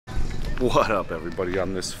What up, everybody,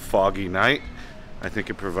 on this foggy night? I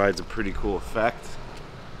think it provides a pretty cool effect.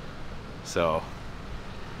 So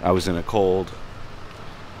I was in a cold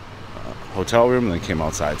hotel room and then came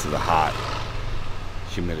outside to the hot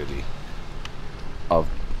humidity of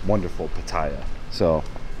wonderful Pattaya. So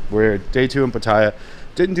we're day 2 in Pattaya.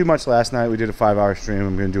 Didn't do much last night. We did a 5-hour stream.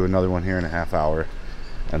 I'm going to do another one here in a half hour.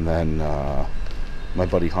 And then my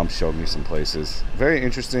buddy Hump showed me some places. Very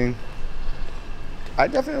interesting. I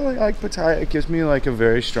definitely like Pattaya. It gives me like a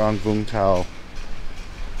very strong Vung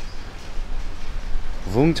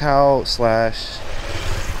Tau slash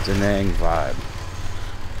Da Nang vibe,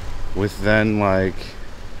 with then like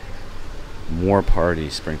more party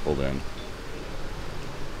sprinkled in.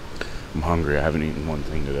 I'm hungry. I haven't eaten one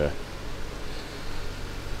thing today.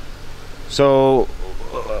 So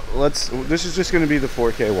this is just going to be the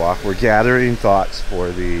 4K walk. We're gathering thoughts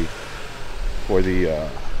for the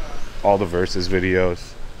all the versus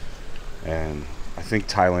videos, and I think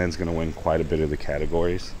Thailand's going to win quite a bit of the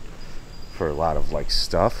categories for a lot of like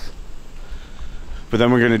stuff. But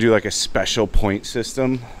then we're going to do like a special point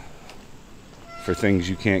system for things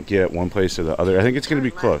you can't get one place or the other. I think it's going to be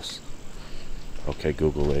close. Okay,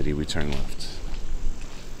 Google lady, we turn left.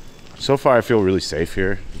 So far I feel really safe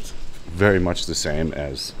here. It's very much the same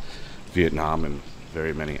as Vietnam in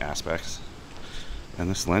very many aspects. And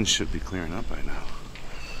this lens should be clearing up by now.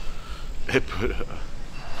 It put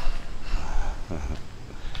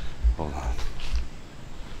hold on.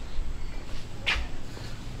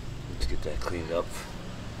 Let's get that cleaned up.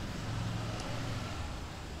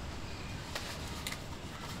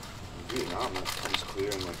 In Vietnam, that comes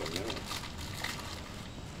clear in like a minute.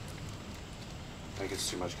 I think it's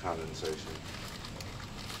too much condensation.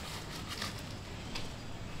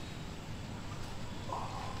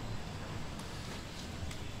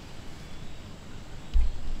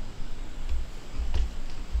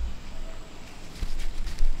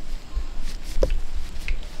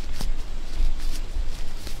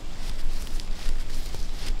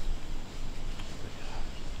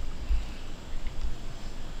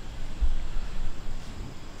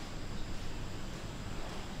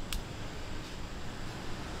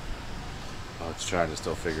 It's trying to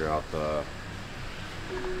still figure out the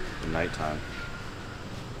nighttime.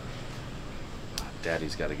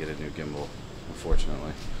 Daddy's got to get a new gimbal,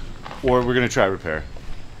 unfortunately. Or we're going to try repair.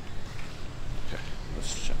 Okay,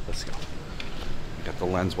 let's go. I got the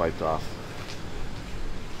lens wiped off.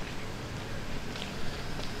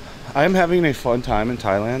 I'm having a fun time in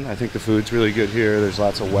Thailand. I think the food's really good here. There's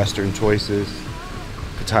lots of Western choices.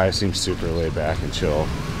 Pattaya seems super laid back and chill.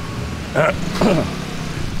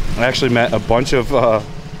 I actually met a bunch of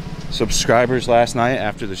subscribers last night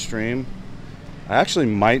after the stream. I actually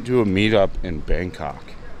might do a meetup in Bangkok.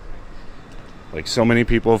 Like so many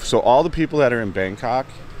people, so all the people that are in Bangkok,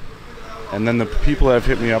 and then the people that have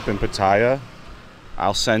hit me up in Pattaya,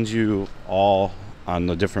 I'll send you all on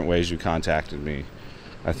the different ways you contacted me.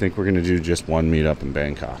 I think we're gonna do just one meetup in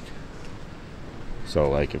Bangkok. So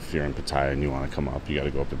like if you're in Pattaya and you wanna come up, you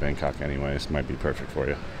gotta go up to Bangkok anyways. Might be perfect for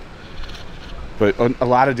you. But a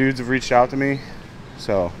lot of dudes have reached out to me,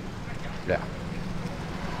 so yeah.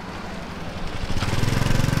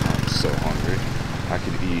 I'm so hungry. I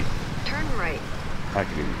could eat. Turn right. I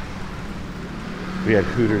could eat. We had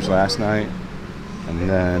Hooters last night, and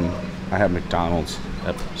then I had McDonald's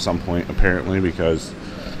at some point apparently because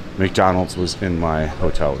McDonald's was in my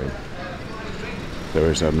hotel room. There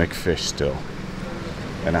was a McFish still,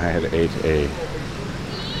 and I had ate a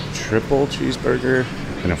triple cheeseburger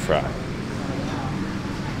and a fry.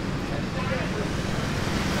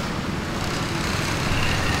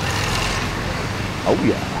 Oh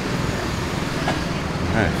yeah.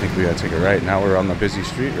 Alright, I think we gotta take a right. Now we're on the busy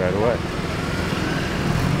street right away.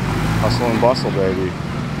 Hustle and bustle, baby.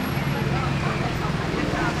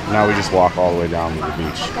 Now we just walk all the way down to the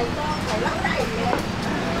beach.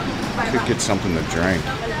 Could get something to drink.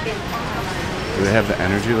 Do they have the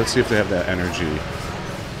energy? Let's see if they have that energy.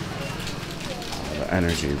 The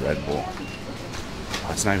energy Red Bull. Oh,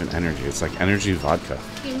 it's not even energy. It's like energy vodka.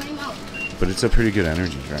 But it's a pretty good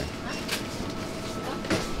energy drink.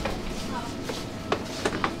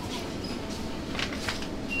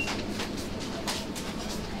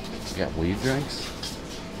 Got weed drinks?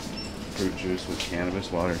 Fruit juice with cannabis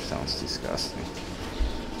water? Sounds disgusting.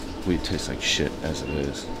 Weed tastes like shit as it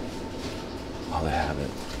is. Oh, they have it.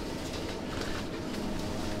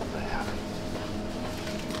 They have it.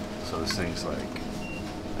 So this thing's like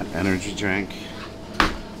an energy drink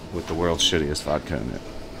with the world's shittiest vodka in it.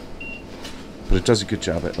 But it does a good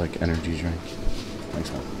job at like energy drink. Thanks,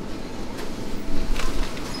 man.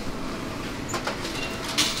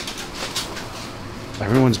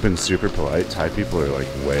 Everyone's been super polite. Thai people are like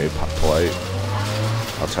way polite.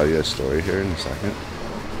 I'll tell you a story here in a second.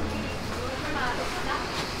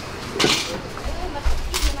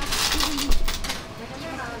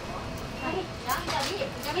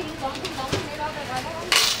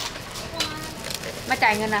 Màจ่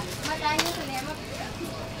ายเงินอ่ะ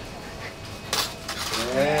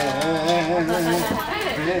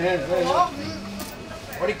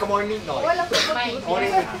วันนี้ขโมยนิดหน่อยวันนี้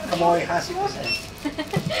ขโมย50%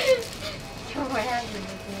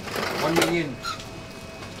 1 million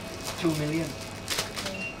 2 million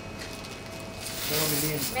 4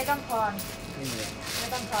 million ไม่ต้องทอน นี่เลย ไม่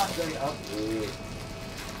ต้องทอน ก็เอา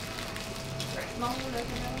มองดูเลยใ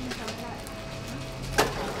ช่ไหมว่ามันทำได้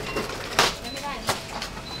ไม่ได้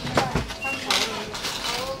ทำของเอ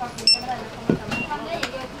าบางทีก็ไม่ได้นะเขาไม่ทำได้อย่า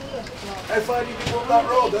งเดียวคือ Hey, Friday, people on that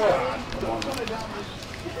road there.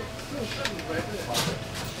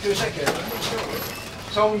 2 seconds.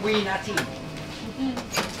 Song we nati.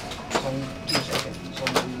 Song 2 seconds.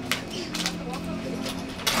 Song we nati.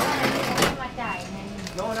 มาจ่ายไง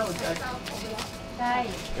No, no. ใช่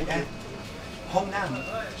Hong Nam,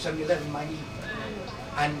 7-Eleven, Maggi.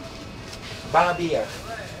 And bar beer,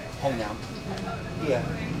 Hong Nam. Beer,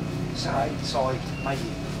 side, soy,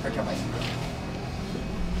 Maggi. Percabay.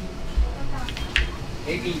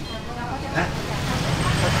 Maybe. Huh?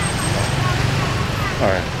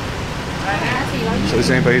 Alright. So does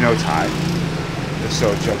anybody know Thai? If so,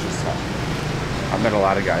 judges Thai. I've met a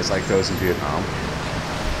lot of guys like those in Vietnam.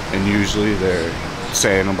 And usually they're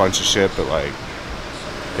saying a bunch of shit, but like,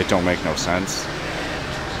 it don't make no sense.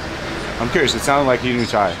 I'm curious, it sounded like he knew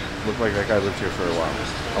Thai. Looked like that guy lived here for a while.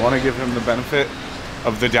 I want to give him the benefit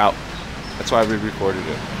of the doubt. That's why we recorded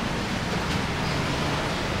it.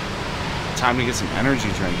 Time to get some energy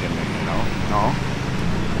drink in me, you know? No?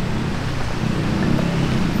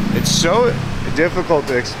 It's so difficult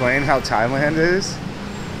to explain how Thailand is,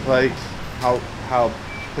 like how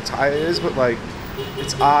Pattaya is, but like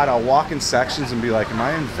it's odd. I'll walk in sections and be like, am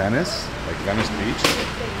I in Venice? Like Venice Beach,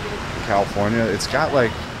 in California. It's got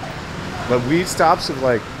like the weed stops of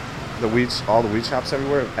like all the weed shops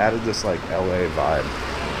everywhere have added this like LA vibe.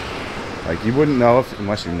 Like you wouldn't know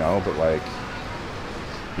unless you know, but like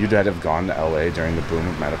you'd have gone to LA during the boom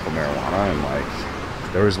of medical marijuana, and like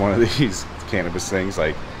there was one of these cannabis things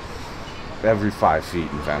like every 5 feet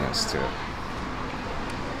in Venice too.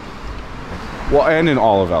 Well, and in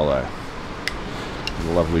all of LA.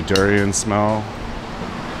 The lovely durian smell.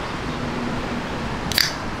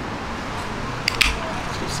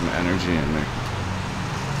 Let's get some energy in me.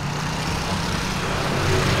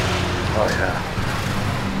 Oh yeah.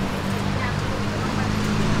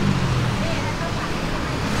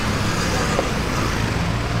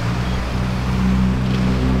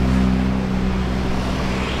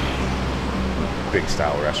 Big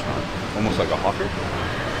style restaurant, almost like a hawker.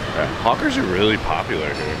 Yeah, hawkers are really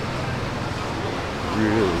popular here.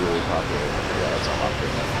 Really popular. Yeah, it's a hawker.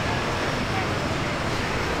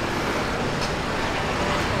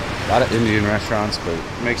 A lot of Indian restaurants, but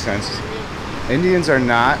it makes sense. Indians are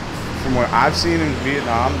not, from what I've seen in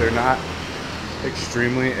Vietnam, they're not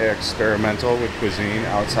extremely experimental with cuisine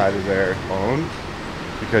outside of their own,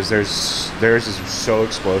 because theirs is so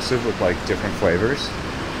explosive with like different flavors.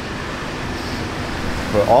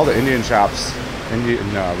 But all the Indian shops, Indian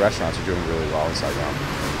restaurants are doing really well in Saigon.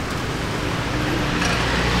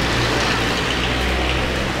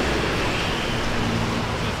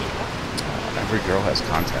 Every girl has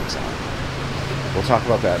contacts on. We'll talk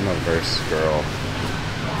about that in the verse, girl.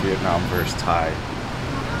 Vietnam verse Thai.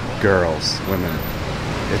 Girls, women.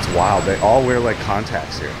 It's wild. They all wear like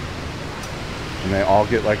contacts here. And they all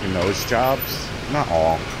get like nose jobs. Not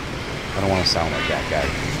all. I don't want to sound like that guy.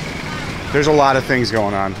 There's a lot of things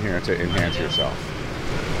going on here to enhance yourself.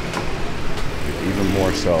 Even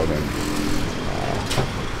more so than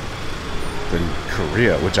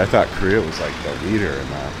Korea, which I thought Korea was like the leader in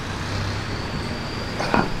that.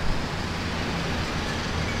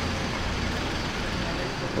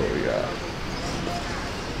 What do we got?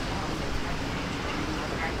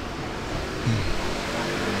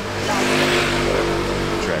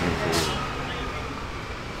 Dragon fruit.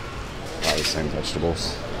 A lot of the same vegetables.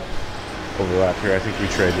 Overlap here. I think we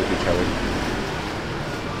trade with each other.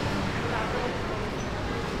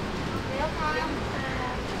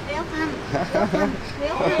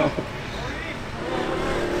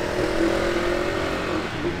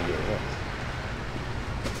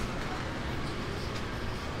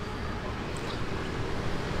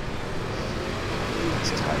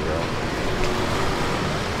 It's Tyrell.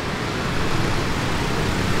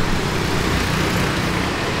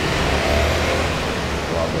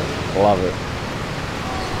 Love it. Love it.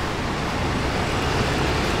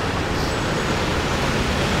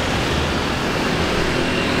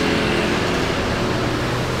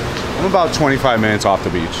 about 25 minutes off the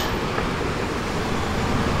beach.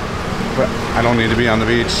 But I don't need to be on the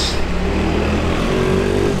beach.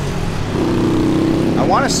 I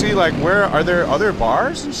want to see, like, where are there other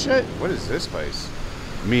bars and shit? What is this place?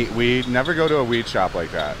 Meat weed. Never go to a weed shop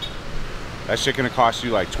like that. That shit gonna cost you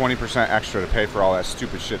like 20% extra to pay for all that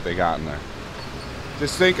stupid shit they got in there.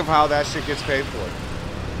 Just think of how that shit gets paid for.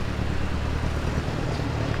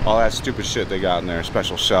 All that stupid shit they got in there,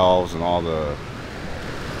 special shelves and all the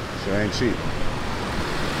shit ain't cheap.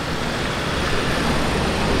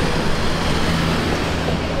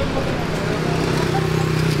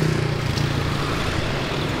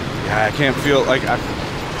 Yeah, I can't feel like I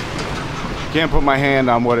can't put my hand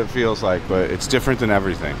on what it feels like, but it's different than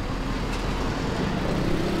everything.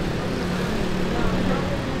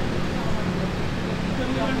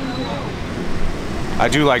 I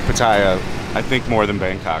do like Pattaya, I think, more than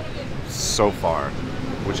Bangkok so far,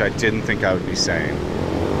 which I didn't think I would be saying.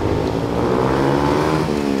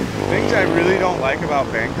 Things I really don't like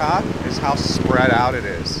about Bangkok is how spread out it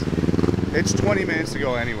is. It's 20 minutes to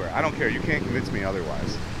go anywhere. I don't care, you can't convince me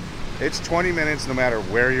otherwise. It's 20 minutes no matter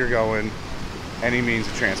where you're going, any means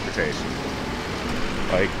of transportation.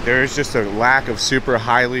 Like, there's just a lack of super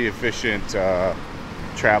highly efficient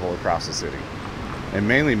travel across the city. And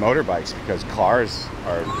mainly motorbikes, because cars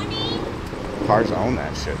own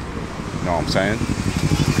that shit. You know what I'm saying?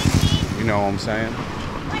 You know what I'm saying?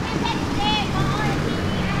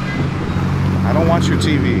 I don't want your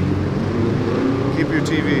TV. Keep your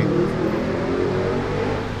TV.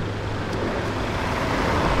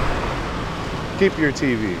 Keep your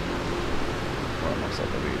TV. We're almost at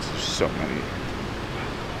the beach. There's so many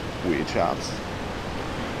weed shops.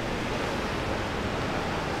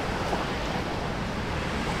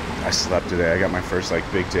 I slept today. I got my first like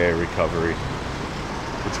big day of recovery,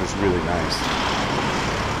 which was really nice.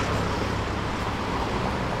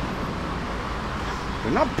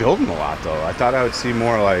 They're not building a lot though. I thought I would see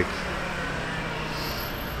more like...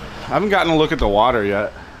 I haven't gotten a look at the water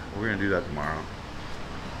yet. We're gonna do that tomorrow.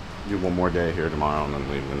 Do one more day here tomorrow and then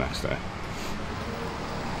leave the next day.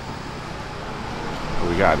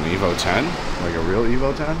 What we got, an Evo 10? Like a real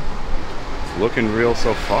Evo 10? It's looking real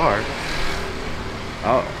so far.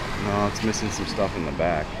 Oh. No, it's missing some stuff in the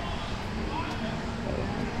back.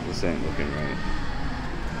 This ain't looking right.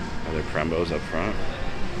 Are there Prembos up front?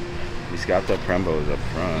 He's got the Prembos up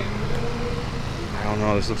front. I don't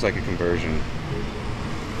know, this looks like a conversion.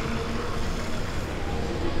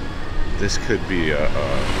 This could be the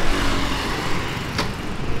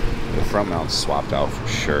front mount's swapped out for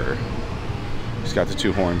sure. He's got the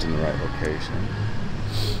two horns in the right location.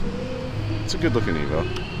 It's a good looking Evo.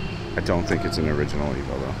 I don't think it's an original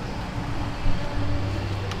Evo though.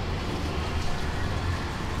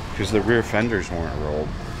 Because the rear fenders weren't rolled.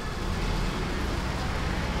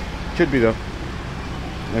 Could be though.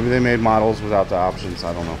 Maybe they made models without the options,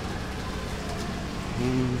 I don't know.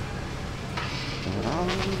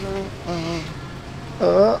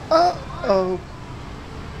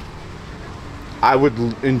 I would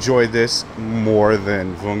enjoy this more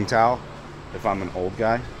than Vung Tau if I'm an old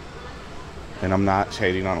guy. And I'm not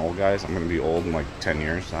shading on old guys. I'm going to be old in like 10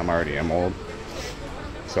 years. I already am old.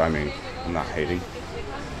 So I mean, I'm not hating.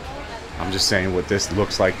 I'm just saying what this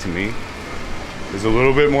looks like to me is a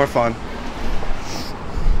little bit more fun.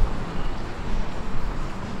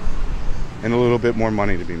 And a little bit more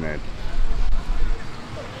money to be made.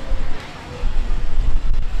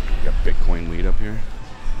 Got Bitcoin weed up here.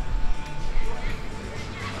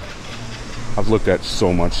 I've looked at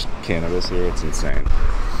so much cannabis here, it's insane.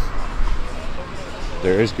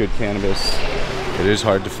 There is good cannabis. It is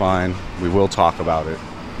hard to find. We will talk about it.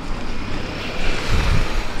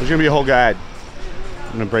 There's gonna be a whole guide.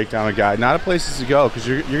 I'm gonna break down a guide. Not a places to go, because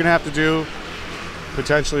you're gonna have to do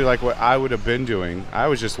potentially like what I would have been doing. I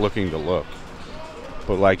was just looking to look.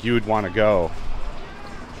 But like you would want to go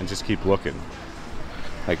and just keep looking.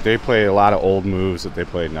 Like they play a lot of old moves that they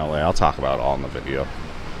played in LA. I'll talk about it all in the video.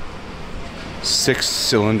 6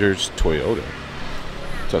 cylinders Toyota.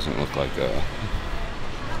 Doesn't look like a...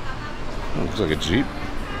 It looks like a Jeep.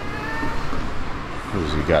 What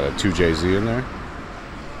is he got, a 2JZ in there?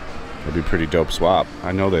 That'd be a pretty dope swap.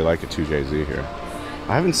 I know they like a 2JZ here.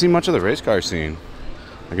 I haven't seen much of the race car scene.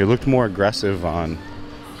 Like it looked more aggressive on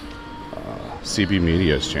CB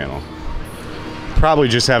Media's channel. Probably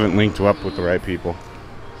just haven't linked up with the right people.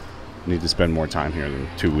 Need to spend more time here than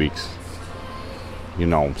 2 weeks. You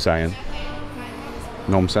know what I'm saying?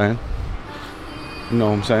 Know what I'm saying? You know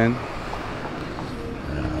what I'm saying?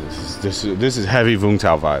 This is heavy Vung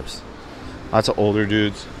Tau vibes. Lots of older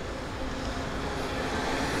dudes.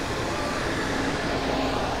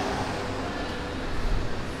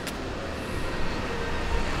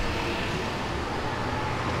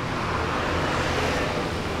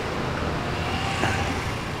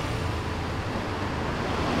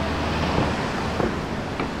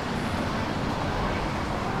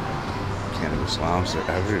 this lounge. They're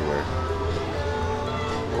everywhere.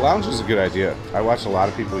 The lounge is a good idea. I watched a lot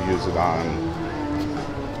of people use it on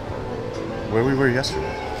where we were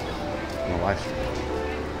yesterday on the live stream.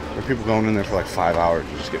 There are people going in there for like 5 hours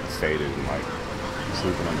and just getting faded and like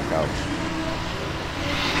sleeping on the couch.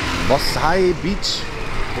 Pattaya Beach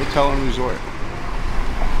Hotel and Resort.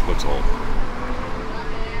 Looks old,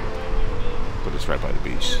 but it's right by the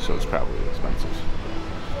beach, so it's probably expensive.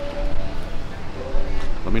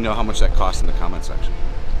 Let me know how much that costs in the comment section.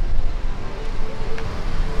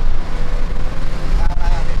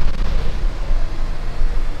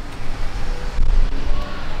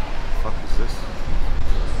 What the fuck is this?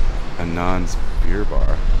 Anand's beer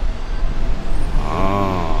bar.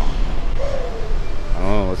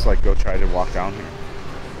 Oh, let's like go try to walk down here.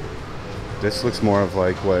 This looks more of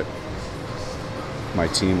like what my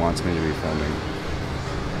team wants me to be filming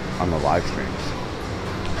on the live streams.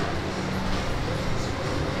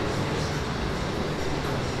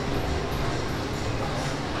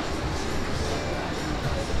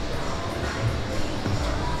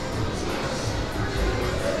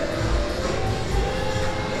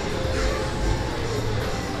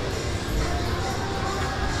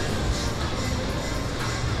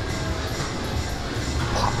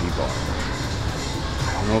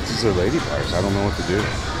 I don't know if these are lady bars. I don't know what to do.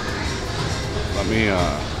 Let me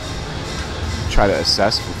try to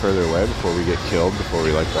assess from further away before we get killed, before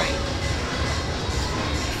we like walk.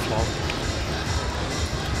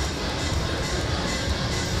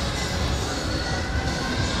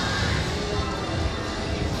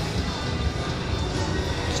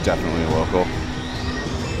 It's definitely a local.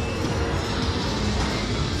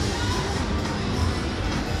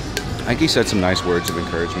 I think he said some nice words of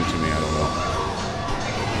encouragement to me. I don't know.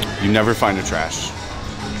 You never find a trash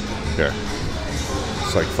here.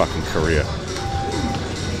 It's like fucking Korea.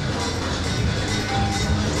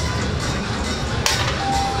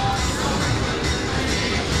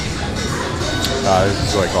 This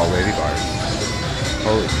is like all lady bars.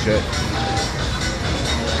 Holy shit.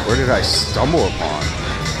 Where did I stumble upon?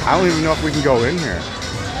 I don't even know if we can go in here.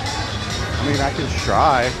 I mean, I can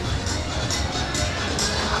try.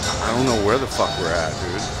 I don't know where the fuck we're at,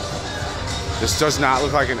 dude. This does not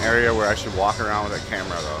look like an area where I should walk around with a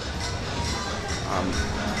camera, though.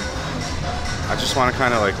 I just want to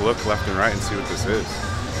kind of like look left and right and see what this is.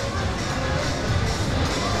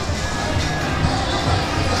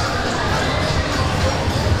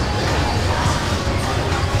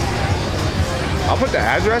 I'll put the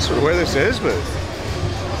address for where this is, but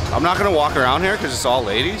I'm not gonna walk around here because it's all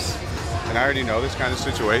ladies, and I already know this kind of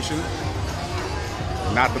situation.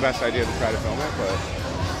 Not the best idea to try to film it, but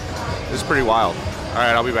it's pretty wild. All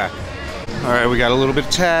right, I'll be back. All right, we got a little bit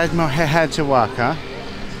of time. I had to walk, huh?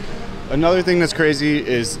 Another thing that's crazy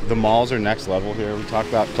is the malls are next level here. We talked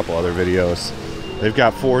about a couple other videos. They've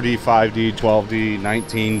got 4D, 5D, 12D,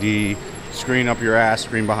 19D, screen up your ass,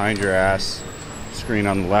 screen behind your ass, screen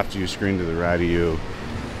on the left of you, screen to the right of you,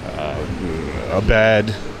 a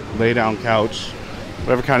bed, lay down couch,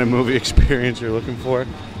 whatever kind of movie experience you're looking for,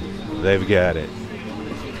 they've got it.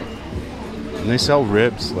 And they sell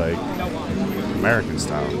ribs like American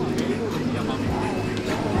style.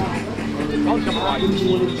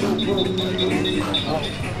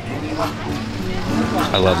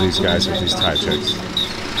 I love these guys with these Thai chicks.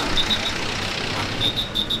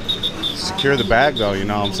 Secure the bag though, you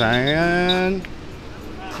know what I'm saying?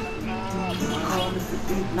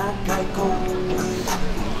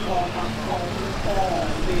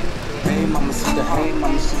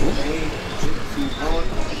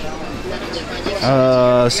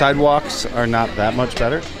 Sidewalks are not that much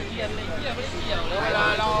better.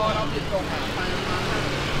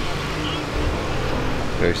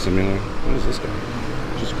 Very similar. What is this guy?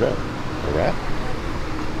 Just grab a rat?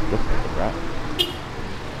 Look like a rat.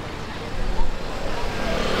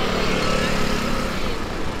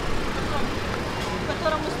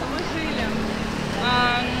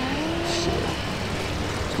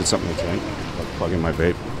 Let's get something to drink. I'll plug in my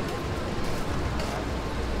vape.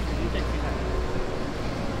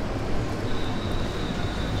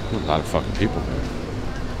 A lot of fucking people here.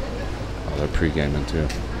 Oh, they're pre-gaming too.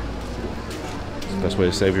 It's the best way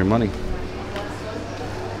to save your money.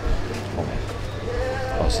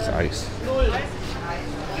 Oh, this is ice.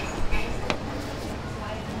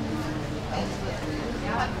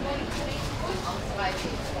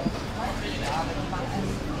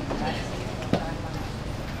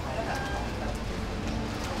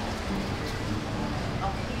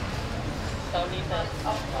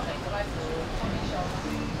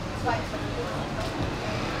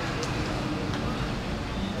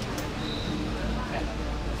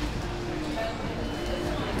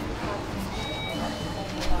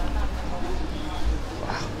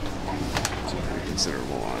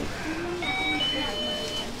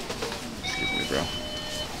 bro.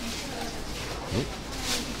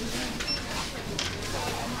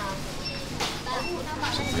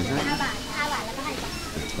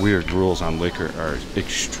 Weird rules on liquor are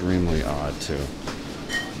extremely odd too.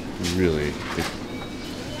 Really,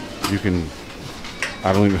 you can.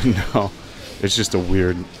 I don't even know. It's just a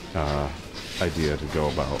weird idea to go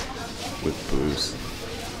about with booze.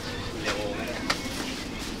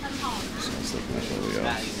 So it's looking at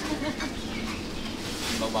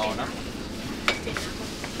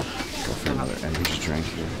go for another energy drink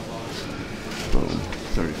here. Boom,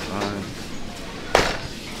 35.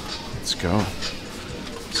 Let's go.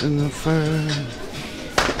 It's in the fur.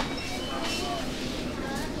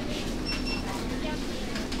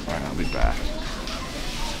 Alright, I'll be back.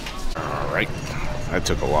 Alright. That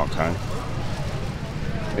took a long time.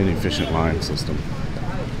 Inefficient line system.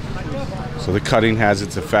 So the cutting has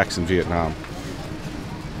its effects in Vietnam.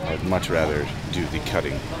 I'd much rather do the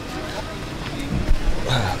cutting.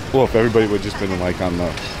 Well, if everybody would just been like on the...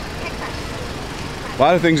 A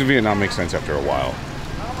lot of things in Vietnam make sense after a while.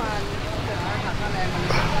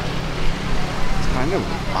 It's kind of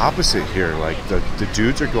opposite here. Like the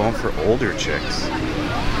dudes are going for older chicks.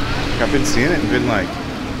 Like, I've been seeing it and been like,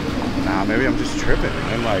 nah, maybe I'm just tripping.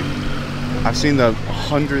 And like, I've seen the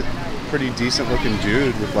 100th pretty decent looking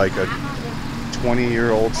dude with like a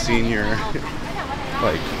 20-year-old senior,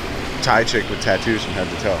 like Thai chick with tattoos from head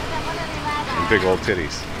to toe and big old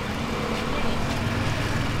titties.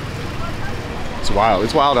 It's wild.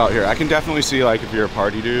 It's wild out here. I can definitely see like if you're a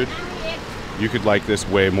party dude, you could like this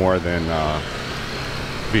way more than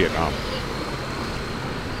Vietnam.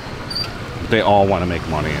 They all want to make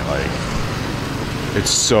money. Like, it's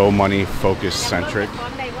so money focused centric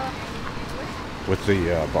with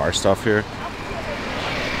the bar stuff here.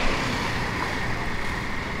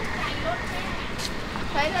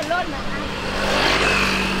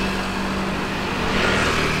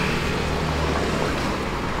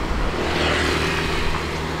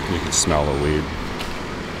 You can smell the weed.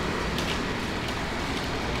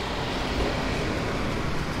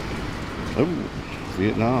 Oh,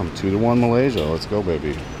 Vietnam, 2-1 Malaysia. Let's go,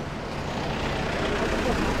 baby.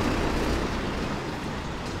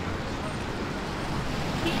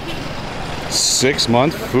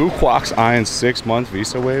 Six-month? Phu Quoc's eyeing 6-month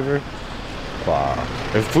visa waiver? Wow.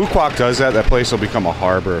 If Phu Quoc does that, that place will become a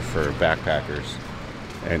harbor for backpackers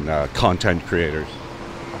and content creators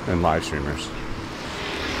and live streamers.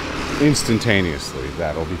 Instantaneously,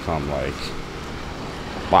 that'll become like,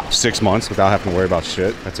 wow, 6 months without having to worry about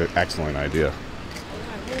shit. That's an excellent idea.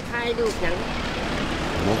 I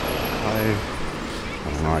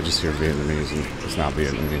don't know, I just hear Vietnamese and it's not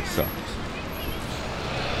Vietnamese, so.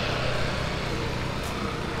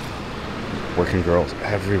 Working girls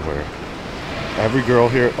everywhere. Every girl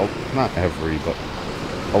here, oh, not every, but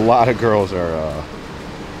a lot of girls are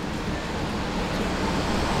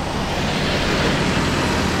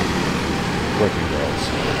working girls.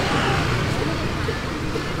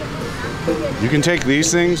 You can take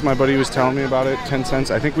these things. My buddy was telling me about it. 10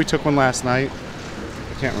 cents. I think we took one last night.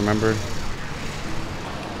 I can't remember.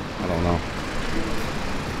 I don't know.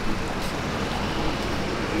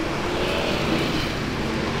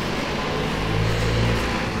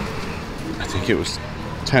 I think it was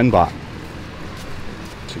 10 baht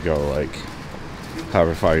to go like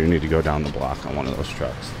however far you need to go down the block on one of those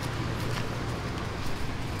trucks.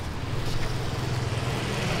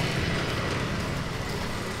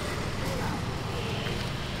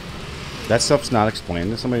 That stuff's not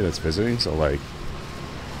explained to somebody that's visiting, so like,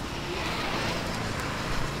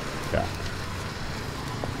 yeah.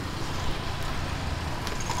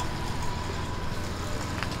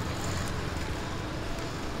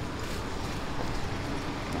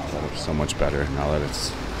 Now that it's so much better, now that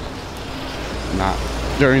it's not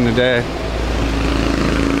during the day.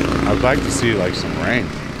 I would like to see like some rain.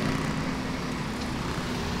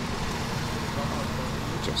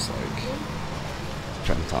 Just like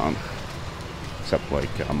Trenton. Except like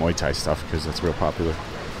Muay Thai stuff, because that's real popular.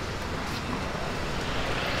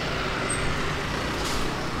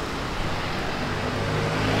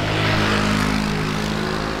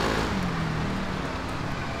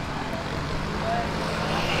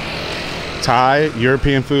 Thai,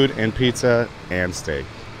 European food, and pizza, and steak.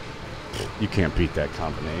 You can't beat that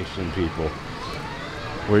combination, people.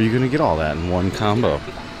 Where are you going to get all that in one combo?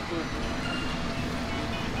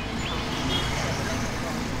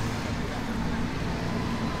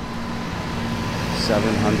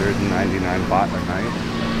 $799 baht a night.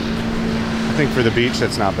 I think for the beach,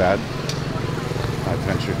 that's not bad. I'd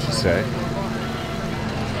venture to say.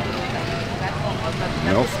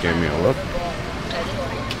 MILF gave me a look.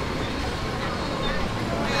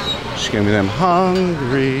 She gave me them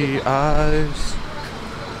hungry eyes.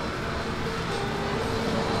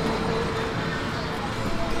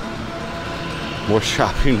 More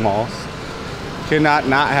shopping malls. Cannot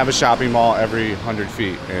not have a shopping mall every 100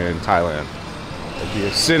 feet in Thailand. It'd be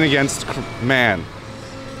a sin against man.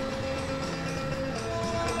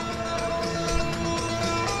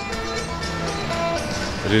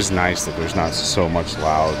 It is nice that there's not so much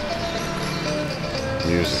loud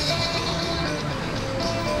music.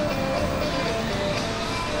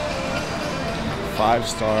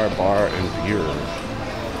 Five-star bar and beer.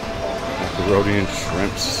 Macaroni and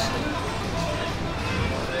shrimps.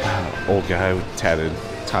 Old guy with tatted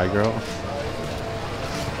Thai girl.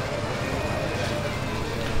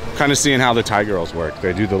 Kind of seeing how the Thai girls work.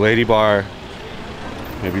 They do the lady bar,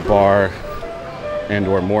 maybe bar and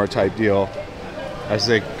or more type deal. As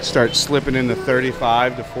they start slipping into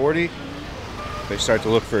 35 to 40, they start to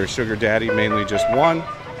look for a sugar daddy, mainly just one.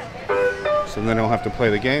 So they don't have to play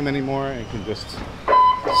the game anymore and can just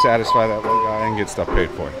satisfy that one guy and get stuff paid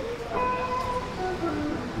for.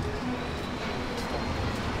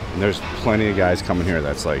 And there's plenty of guys coming here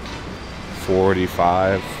that's like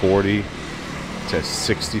 45, 40 to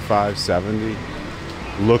 65, 70,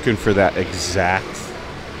 looking for that exact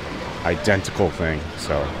identical thing.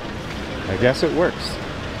 So I guess it works.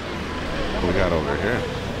 What we got over here?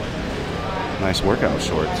 Nice workout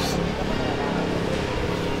shorts.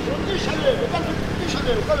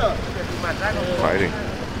 Fighting.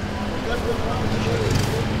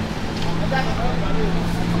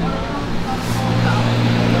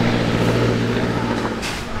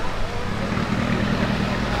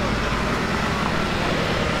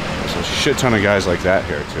 There's a shit ton of guys like that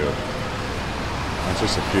here too. That's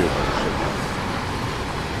just a few.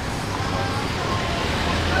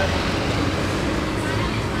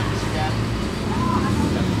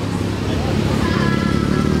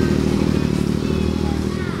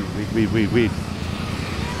 Weed.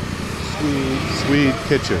 Sweet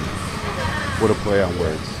kitchen. What a play on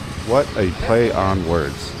words. What a play on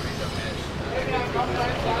words.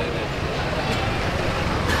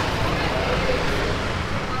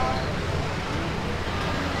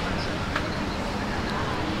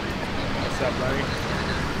 What's up, buddy?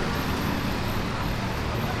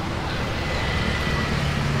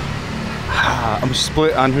 I'm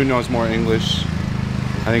split on who knows more English.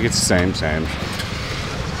 I think it's the same.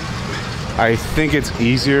 I think it's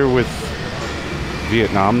easier with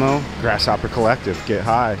Vietnam though. Grasshopper Collective, get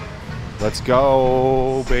high. Let's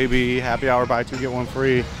go, baby. Happy hour, buy two, get one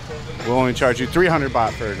free. We'll only charge you 300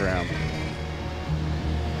 baht for a gram.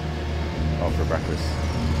 Oh, for breakfast.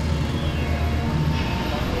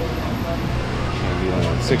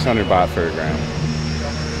 600 baht for a gram.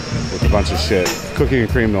 With a bunch of shit. Cookie and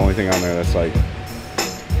cream, the only thing on there that's like,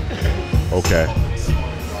 okay.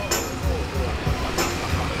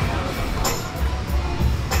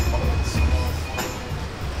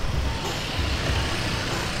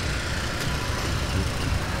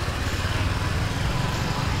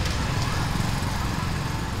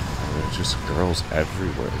 Just girls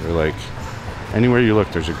everywhere. They're like, anywhere you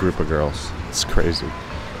look, there's a group of girls. It's crazy.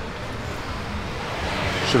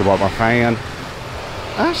 Should have bought my fan.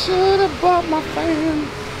 I should have bought my fan.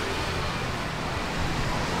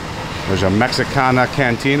 There's a Mexicana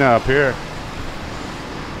cantina up here.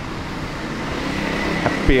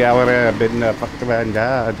 Happy hour, been Duma,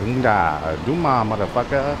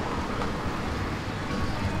 motherfucker.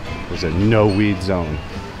 There's a no weed zone.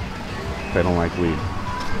 They don't like weed.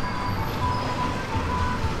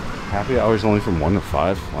 Happy hours only from 1 to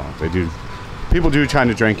 5. Wow, they do. People do trying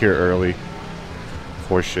to drink here early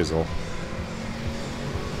for shizzle.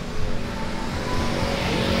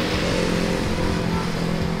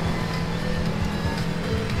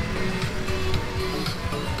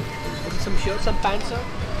 Some shirts, some pants, sir?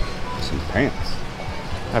 Some pants.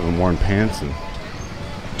 I haven't worn pants in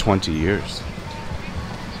 20 years.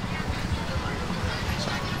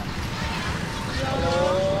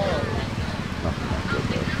 Nothing that good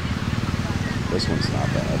though. This one's not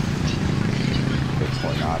bad. The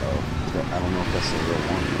Tornado. I don't know if that's the real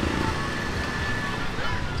one.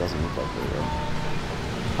 It doesn't look like the real.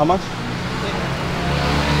 How much?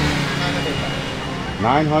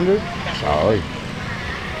 900? Sorry.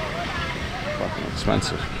 Fucking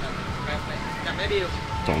expensive.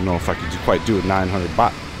 Don't know if I could quite do it 900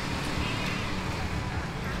 baht.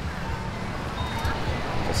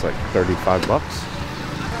 That's like 35 bucks.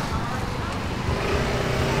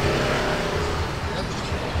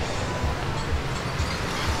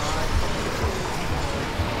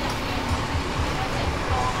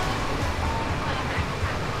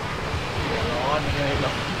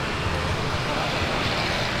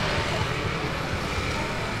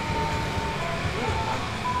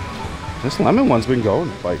 This lemon one's been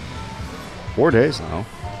going like 4 days now,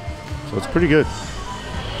 so it's pretty good.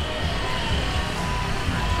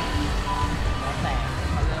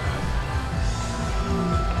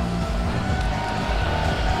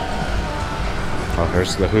 Oh,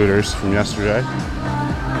 there's the Hooters from yesterday.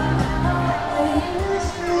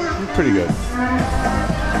 Pretty good.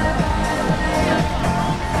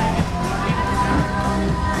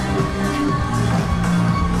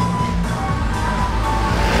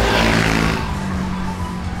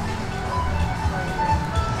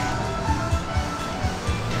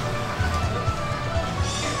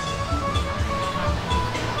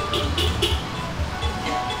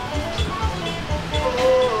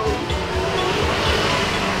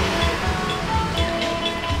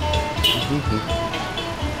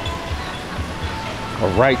 All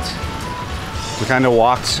right, we kind of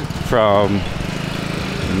walked from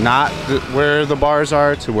not where the bars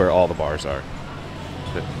are to where all the bars are.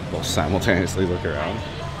 We'll simultaneously look around.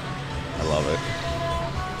 I love it.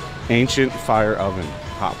 Ancient fire oven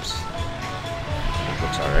hops. That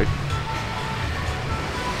looks all right.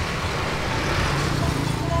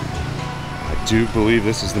 I do believe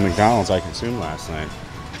this is the McDonald's I consumed last night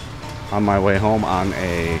on my way home on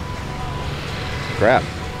a Grab.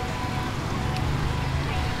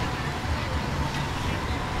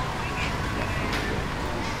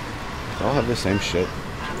 They all have the same shit.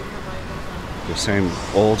 The same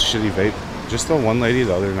old shitty vape. Just the one lady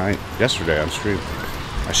the other night, yesterday on stream.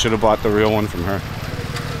 I should have bought the real one from her.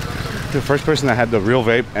 The first person that had the real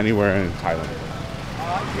vape anywhere in Thailand.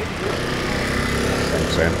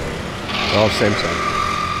 Same. They're all same.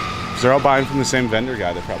 They're all buying from the same vendor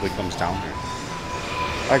guy that probably comes down here.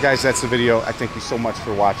 Alright guys, that's the video. I thank you so much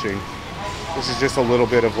for watching. This is just a little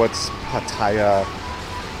bit of what's Pattaya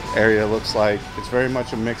area looks like. It's very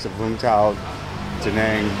much a mix of Vung Tau, Da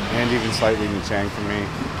Nang, and even slightly Nha Trang for me.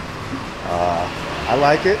 I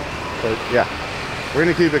like it, but yeah, we're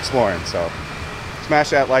gonna keep exploring. So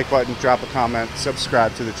smash that like button, drop a comment,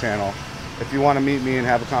 subscribe to the channel. If you want to meet me and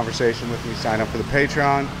have a conversation with me, sign up for the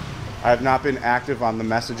Patreon. I have not been active on the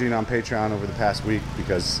messaging on Patreon over the past week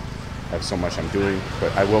because I have so much I'm doing,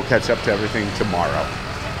 but I will catch up to everything tomorrow.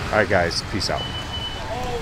 All right, guys, peace out.